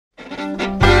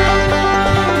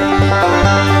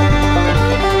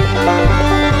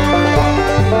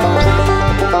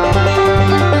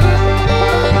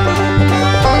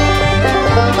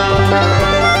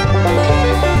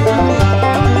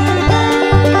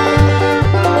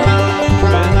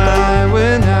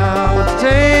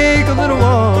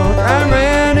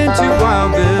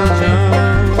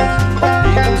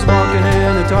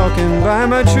By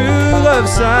my true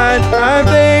love's side, I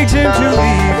begged him to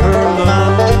leave her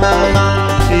alone.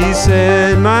 He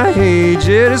said my age,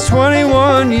 it is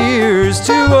 21 years,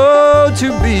 too old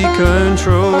to be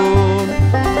controlled.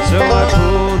 So I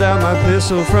pulled out my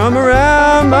pistol from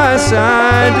around my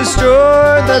side,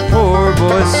 destroyed that poor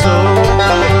boy's soul.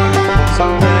 So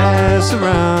pass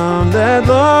around that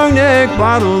long neck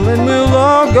bottle and we'll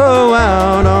all go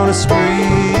out on a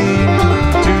spree.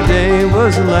 Today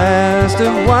was the last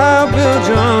of Wild Bill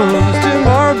Jones,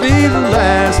 tomorrow be the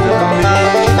last of me.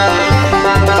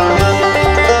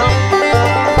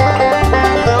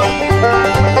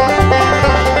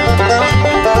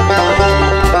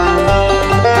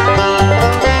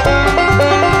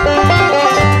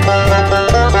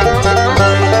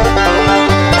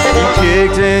 He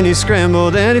kicked and he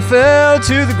scrambled and he fell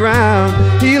to the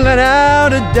ground. He let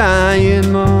out a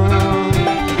dying moan.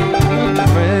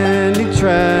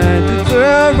 Tried to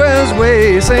throw his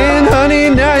way, saying, honey,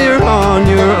 now you're on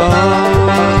your own.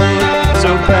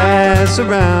 So pass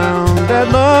around that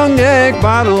long neck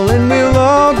bottle and we'll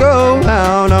all go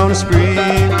out on a spree.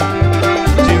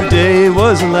 Today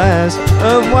was the last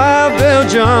of Wild Bill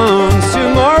Jones,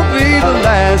 tomorrow be the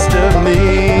last of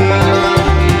me.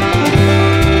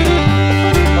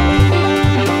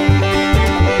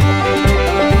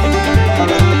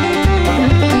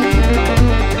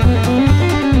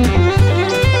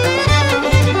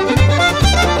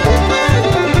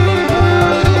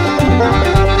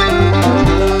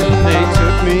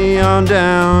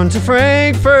 Down to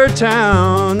Frankfurt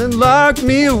town and locked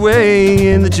me away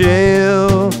in the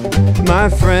jail. My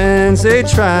friends, they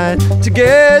tried to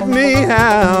get me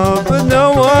out, but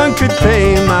no one could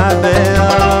pay my bail.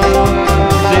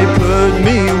 They put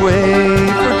me away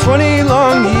for 20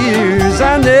 long years,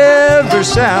 I never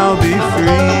shall be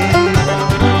free.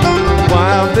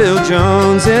 Wild Bill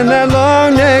Jones in that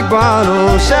long neck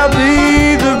bottle shall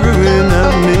be the ruin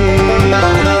of me.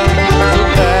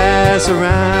 Pass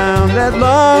around that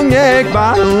long neck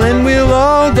bottle and we'll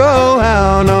all go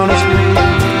out on a spree.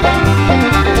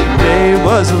 Today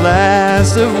was the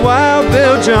last of Wild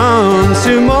Bill Jones,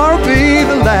 tomorrow be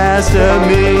the last of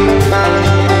me.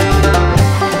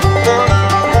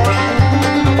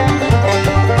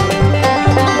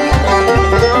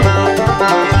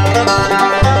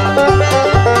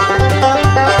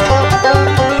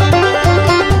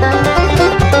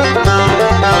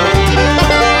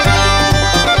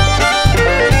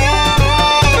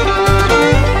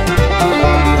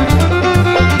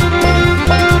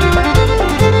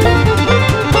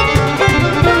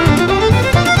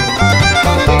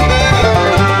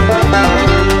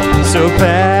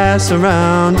 Pass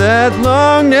around that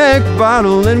long neck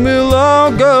bottle and we'll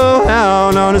all go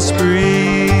out on a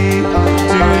spree.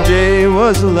 Today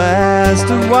was the last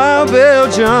of Wild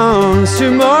Bill Jones,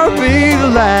 tomorrow be the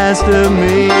last of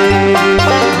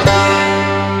me.